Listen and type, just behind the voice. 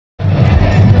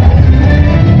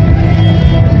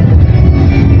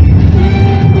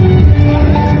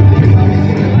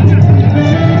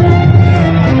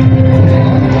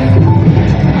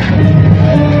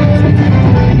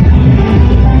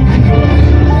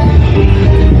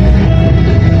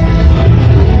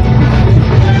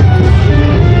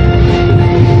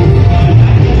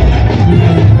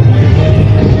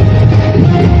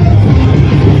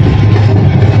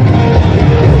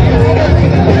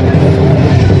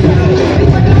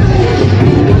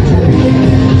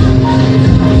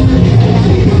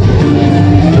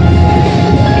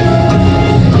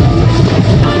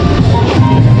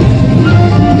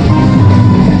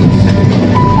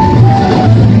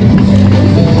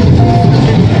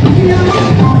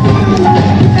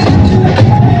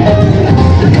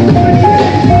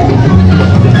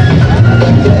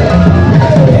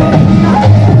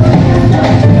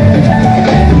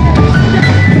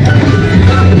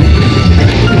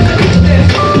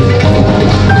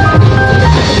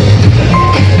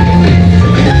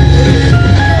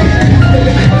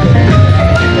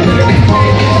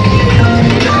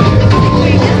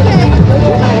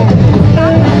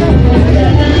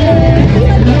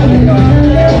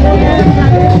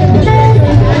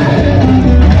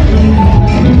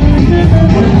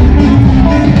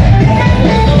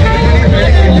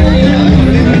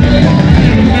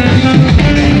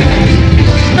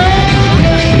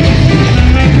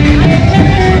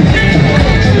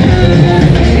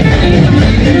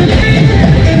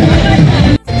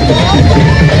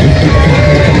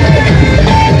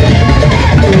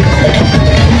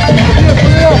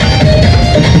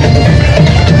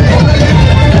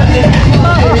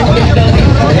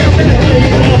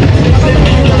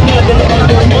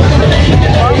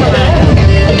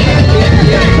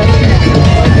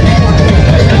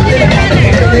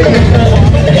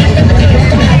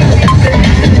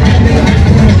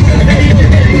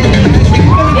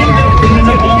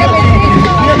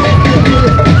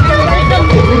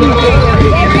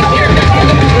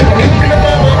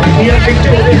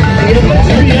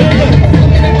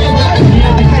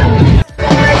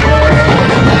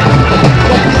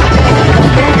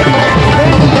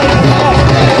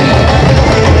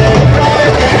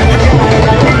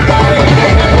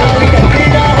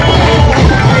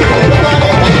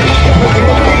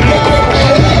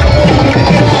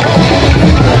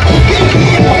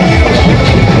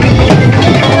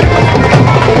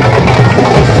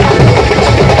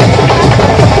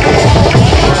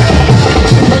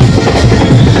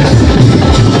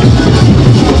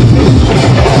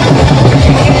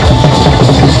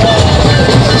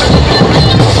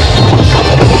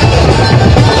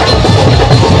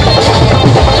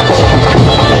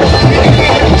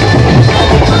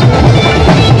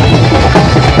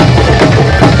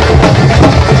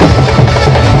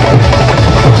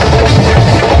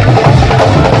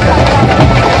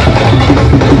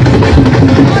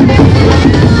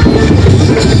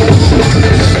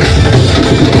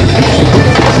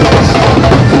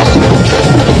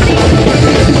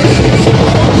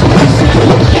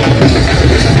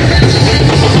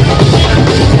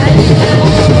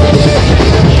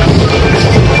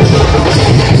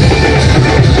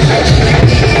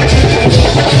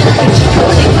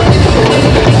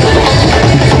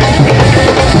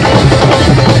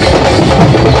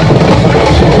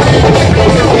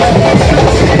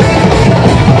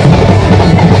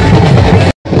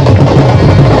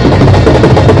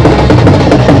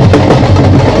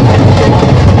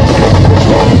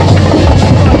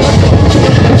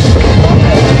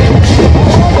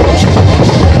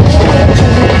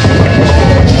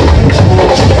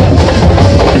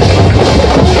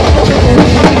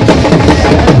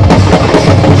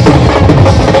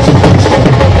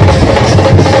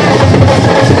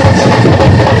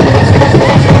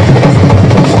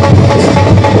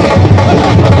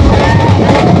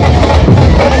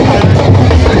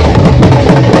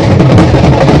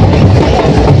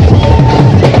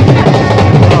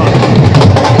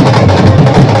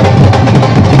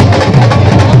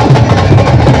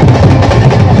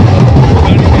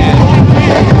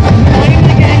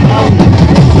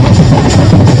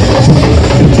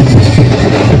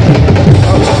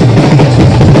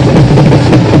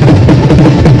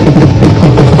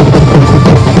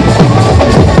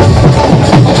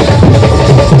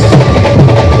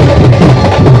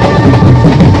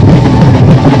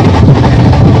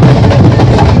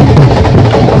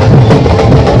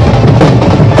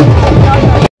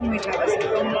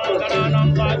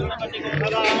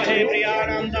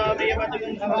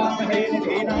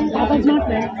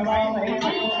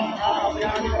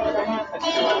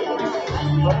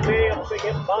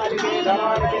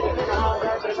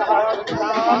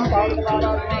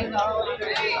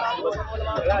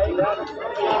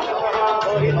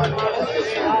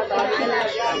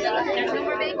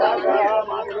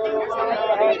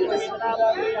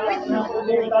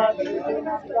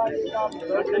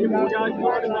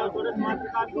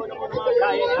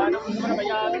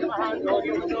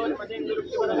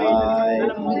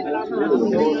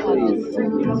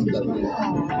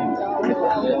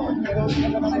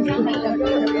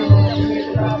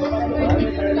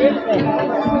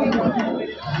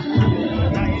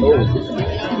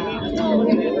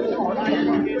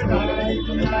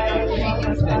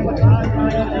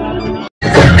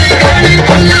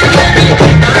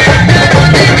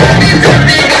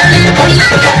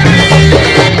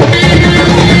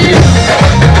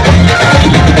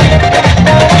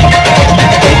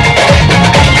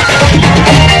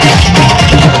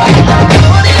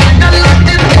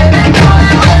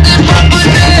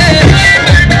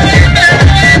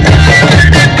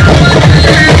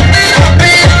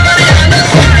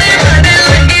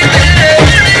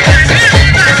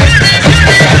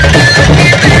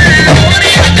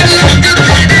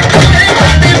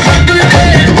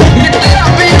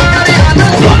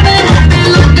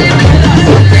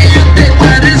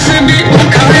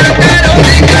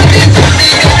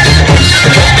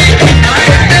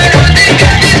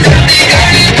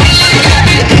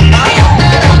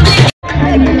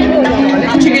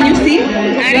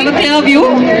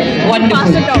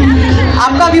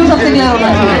आपका व्यू सबसे क्लियर होना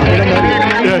चाहिए।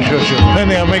 Yeah, sure.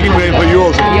 नहीं, I'm making way for you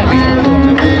also.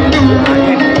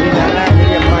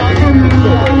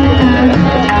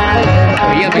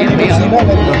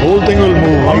 The whole thing will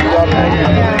move.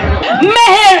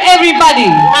 Meher, everybody.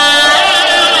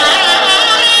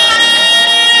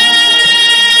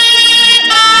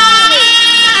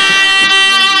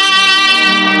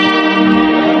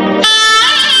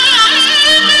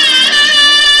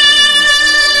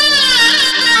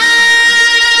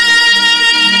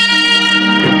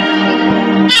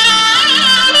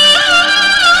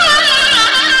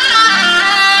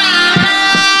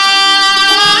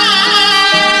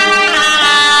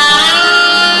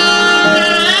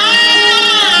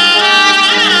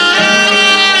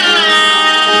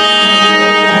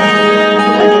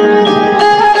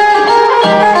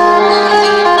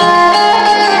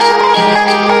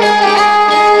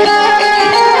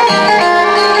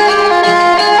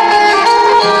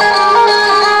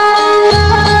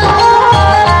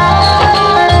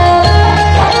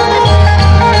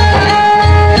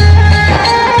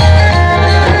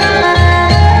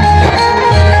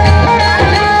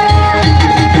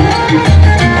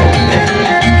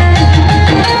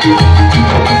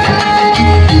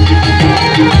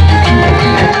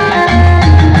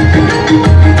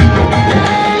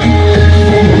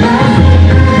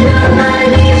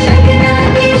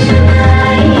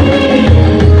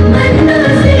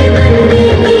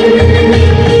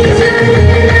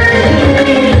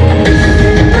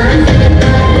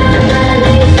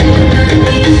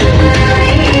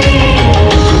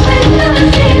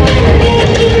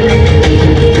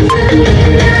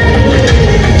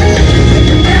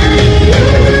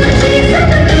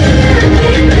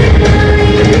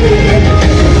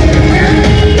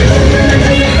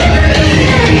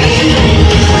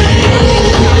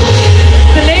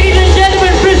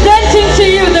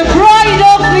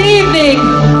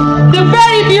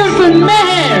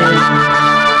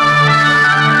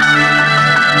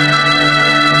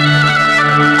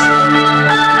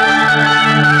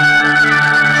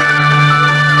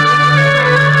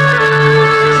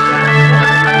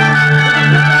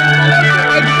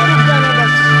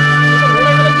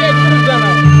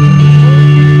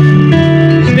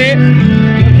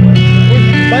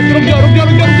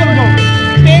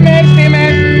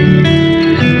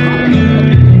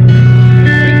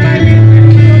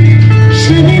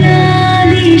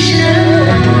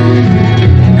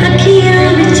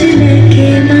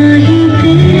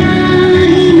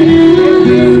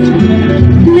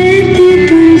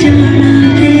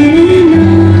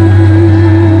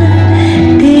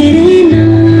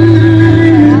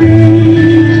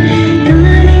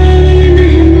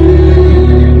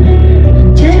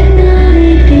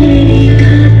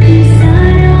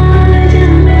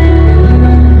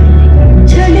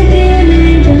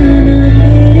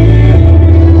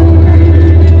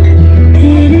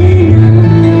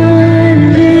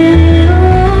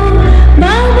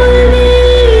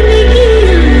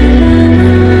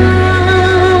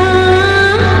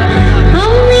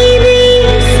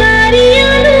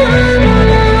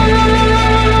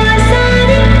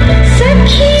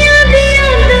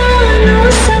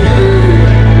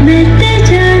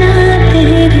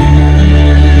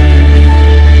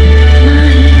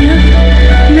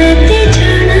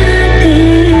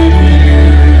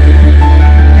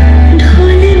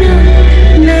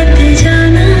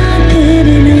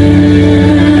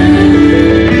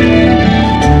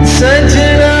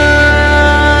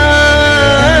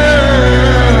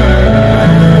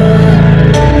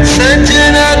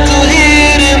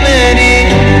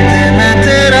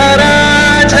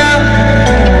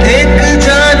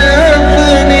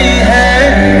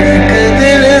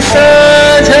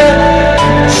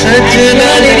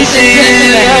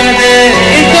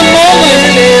 is the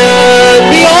moment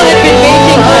we all have been waiting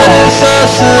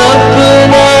for.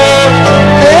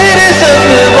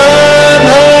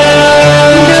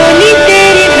 डोली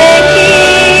तेरी बहके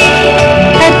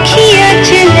अखियाँ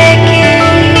चलके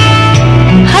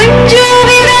हंजो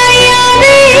विराया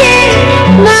वे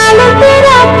नाल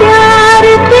तेरा प्यार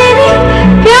तेरे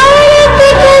प्यार पे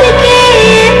करके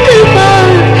एक बार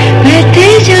बैठे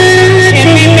जाते Can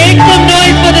we make some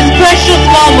noise for this precious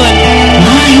moment?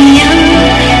 माहिया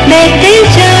बैठे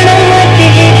जाना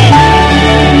तेरे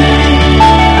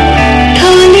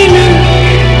ढोली ना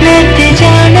बैठे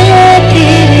जाना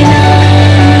तेरे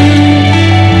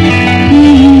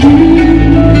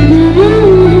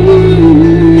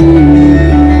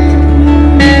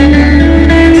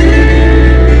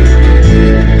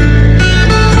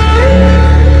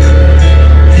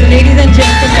So ladies and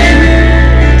gentlemen,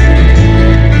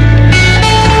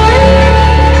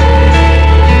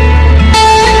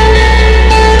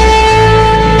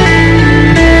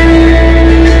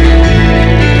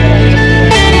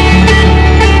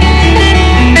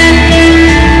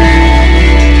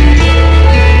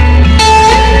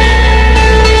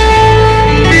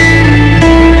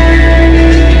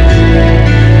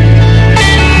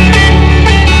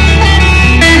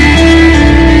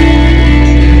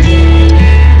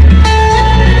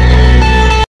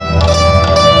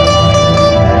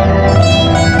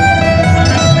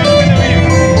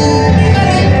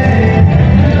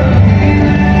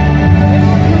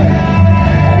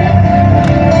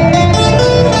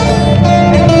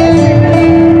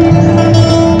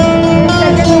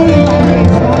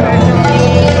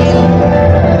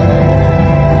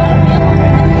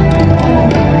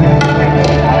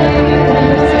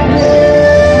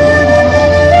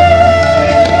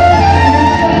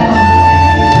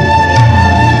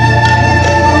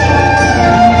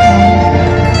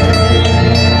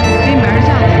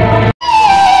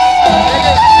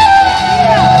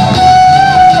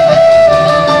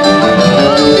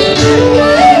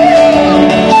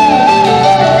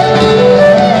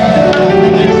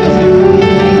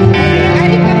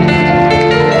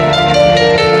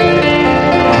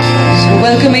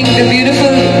 welcoming the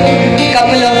beautiful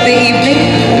couple of the evening.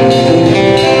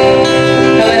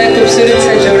 हमारा खूबसूरत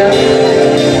सा जोड़ा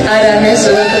आ रहा है. So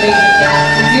welcoming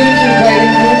the beautiful bride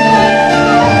and groom.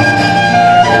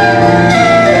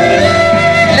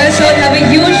 Let's all have a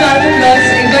huge round of applause.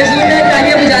 एक बार जोरदार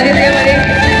तालियां बजाने थे हमारे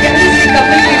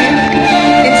कपल के लिए.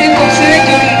 इनसे खूबसूरत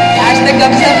जोड़ी आज तक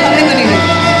कब से हमने तो नहीं देखी.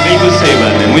 बिल्कुल सही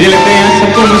बात है. मुझे लगता है यहाँ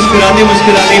सबको मुस्कुराते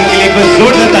मुस्कुराते इनके लिए एक बार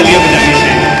जोरदार तालियां बजानी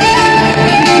चाहिए.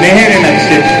 Meher and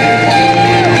Akshay,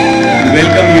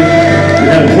 welcome you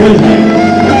with our whole heart.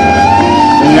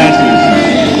 Congratulations.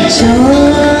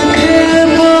 चौक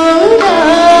बोला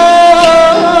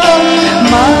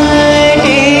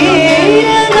मारे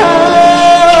लगा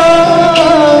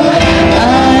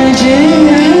आज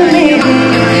मेरे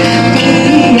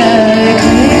पिया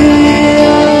घर आए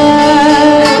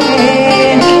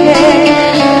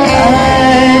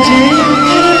आज मेरे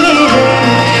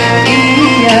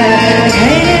पिया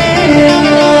घर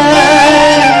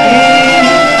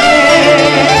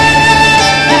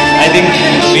I think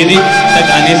वेदी तक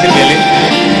आने से पहले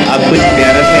आप कुछ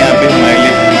प्यारा सा यहाँ पे हमारे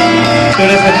लिए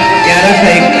थोड़ा सा प्यारा सा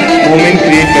एक मोमेंट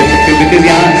क्रिएट कर सकते हो, बिकॉज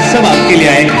यहाँ सब आपके लिए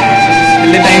आए.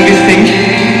 Till the time we sing,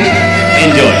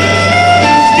 enjoy,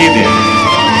 stay there.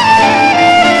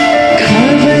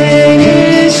 खबर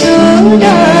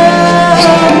सुना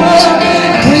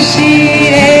खुशी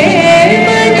रे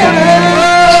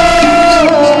बताओ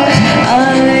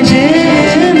आज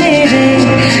मेरे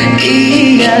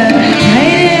पिया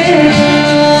घर आए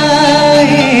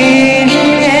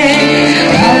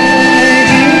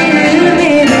आज मेरे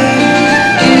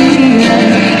पिया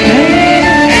घर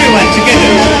Everyone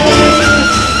together.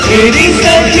 It is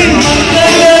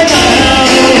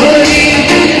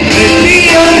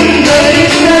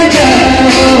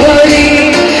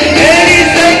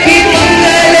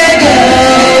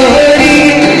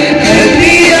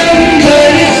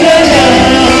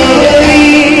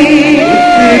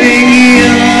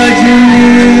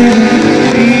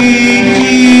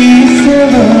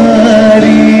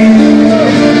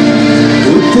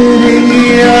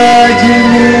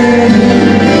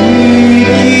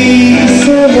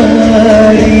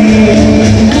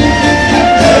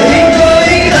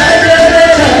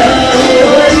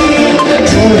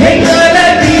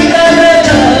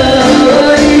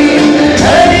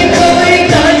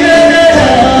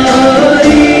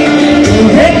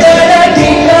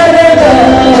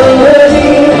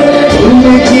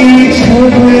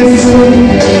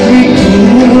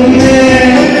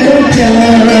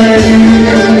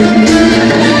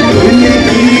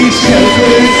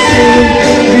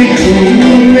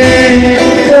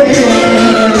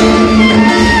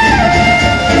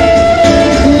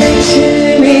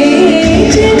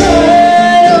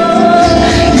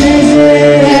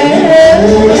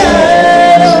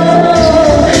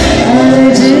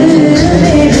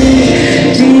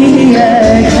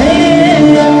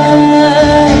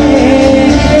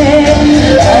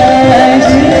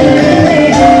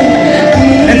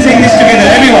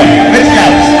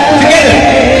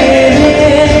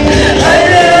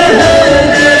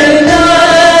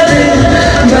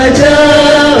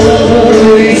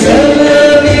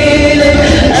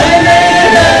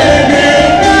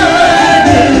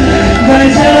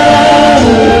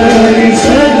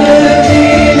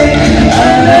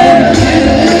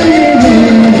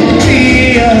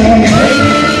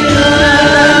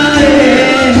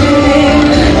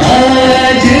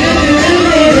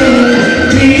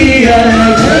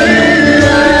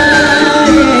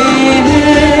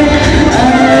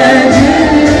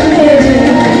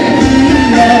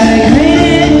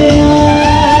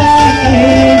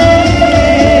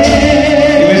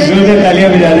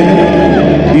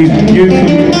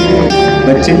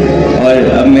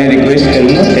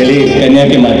कन्या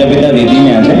के माता पिता वेदी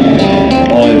में आते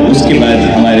हैं और उसके बाद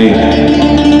हमारे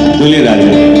दूल्हे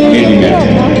राजा वेदी में आते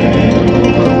हैं।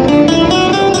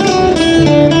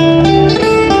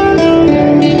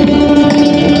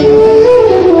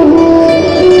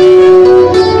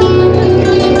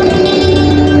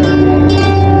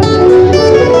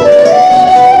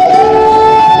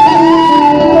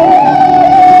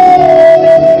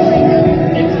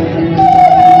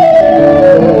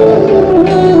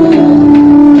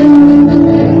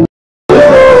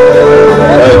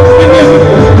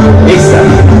 एक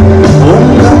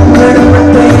साथ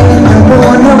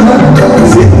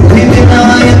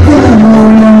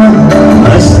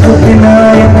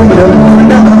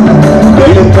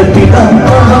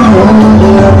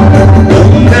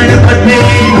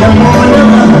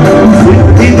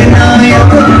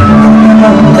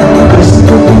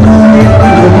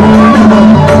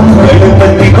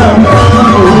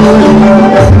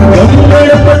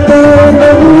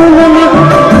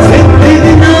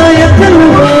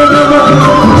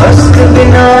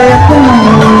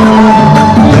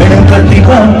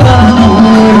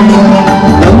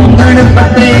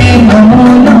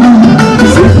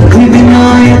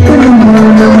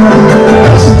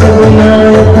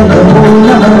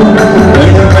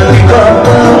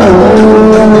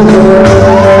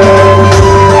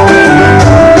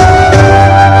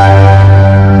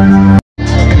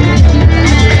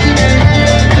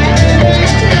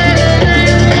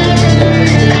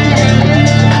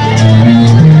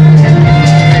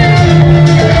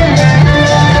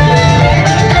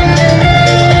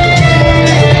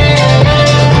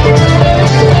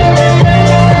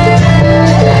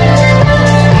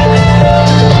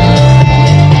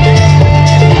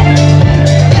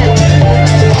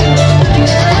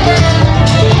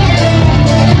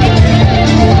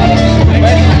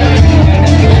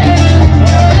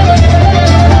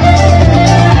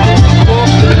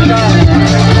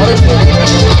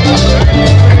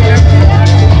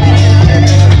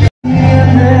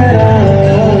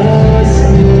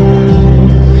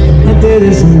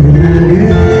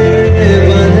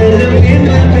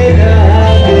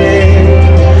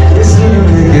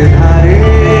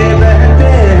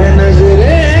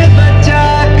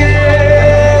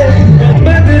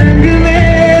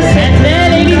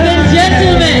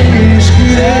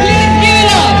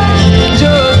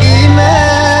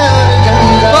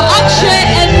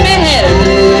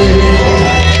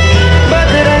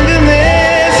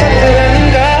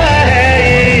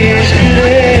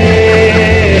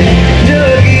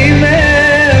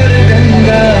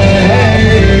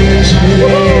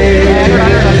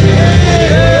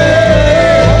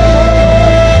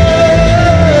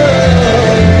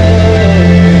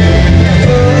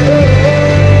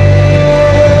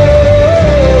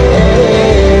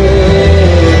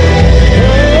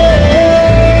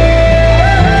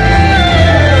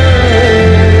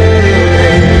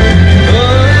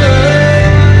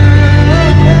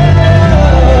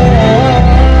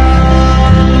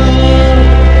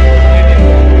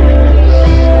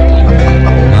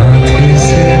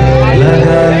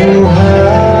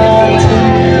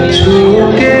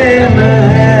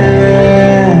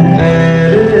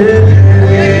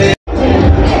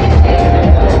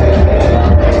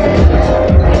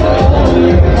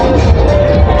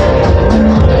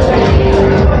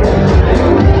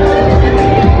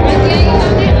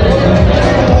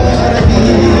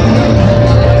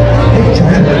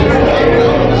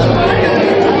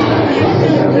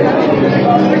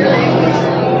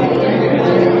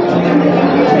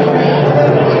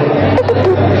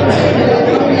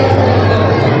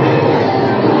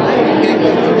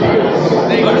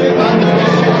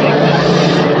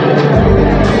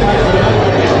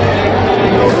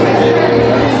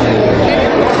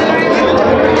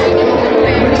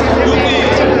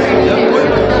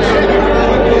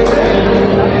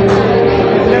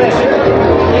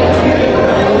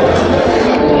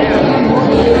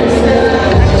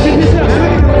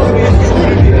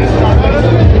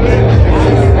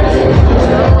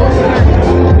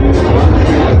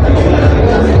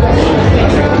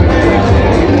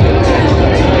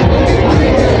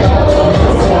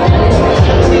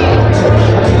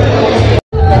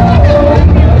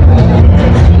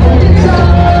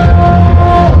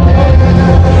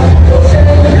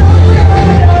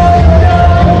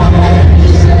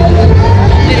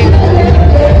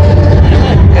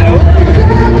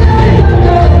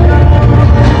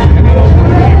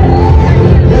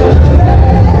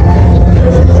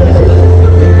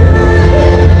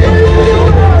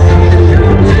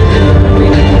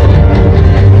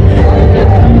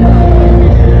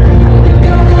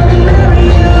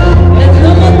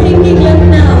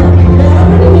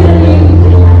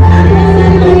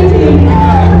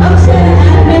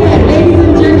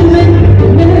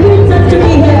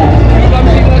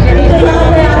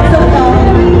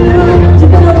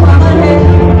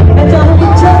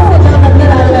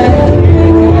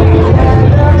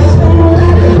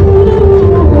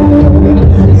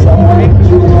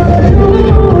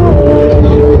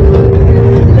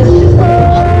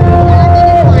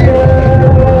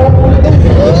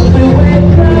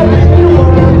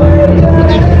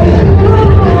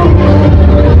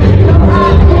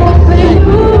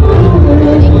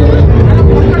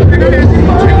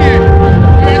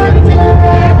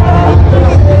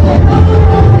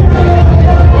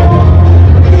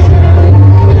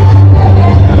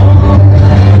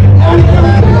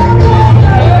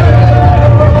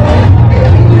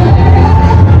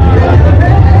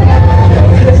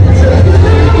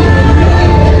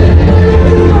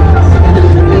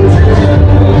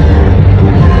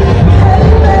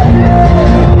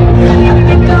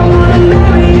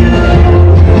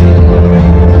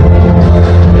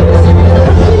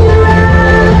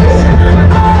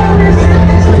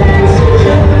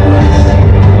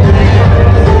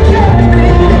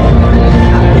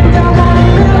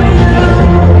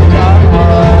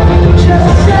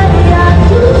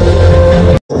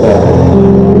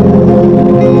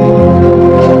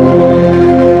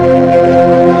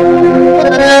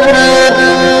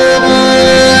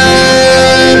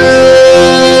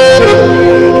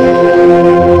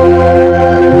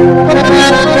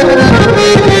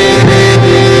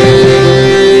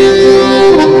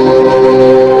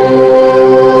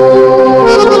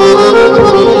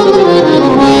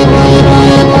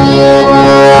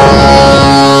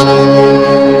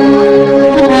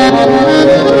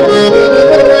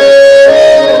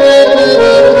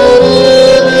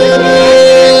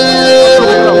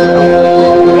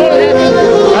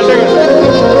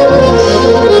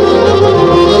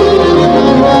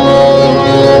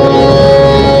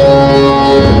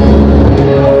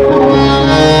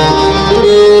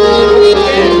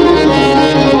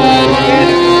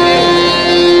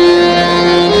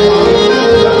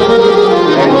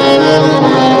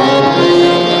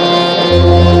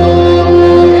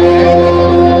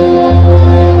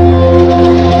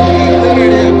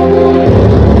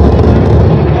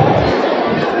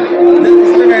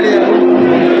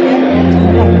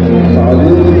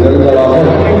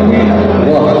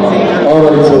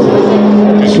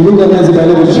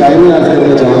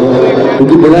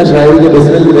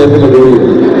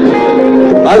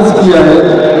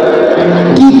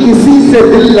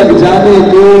लग जाने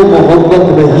को मोहब्बत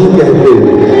नहीं कहते,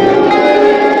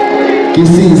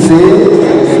 किसी से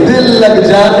दिल लग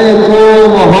जाने को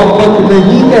मोहब्बत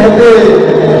नहीं कहते,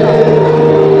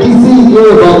 किसी को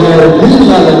बगैर दिल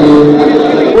ना लगे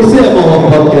उसे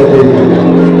मोहब्बत कहते हैं।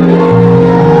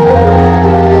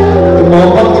 तो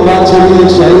मोहब्बत की बात छोड़िए,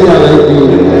 एक शायरी आ रही थी,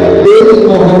 तेरी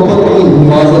मोहब्बत की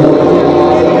हिफाजत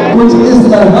कुछ इस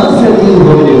तरह से की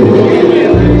होगी,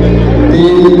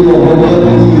 तेरी मोहब्बत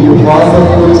की हिफाजत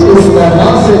कुछ इस तरह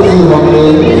से की होगी,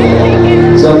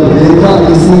 जब देखा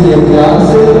किसी के प्यार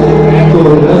से तो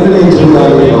नजरें झुका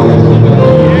गई।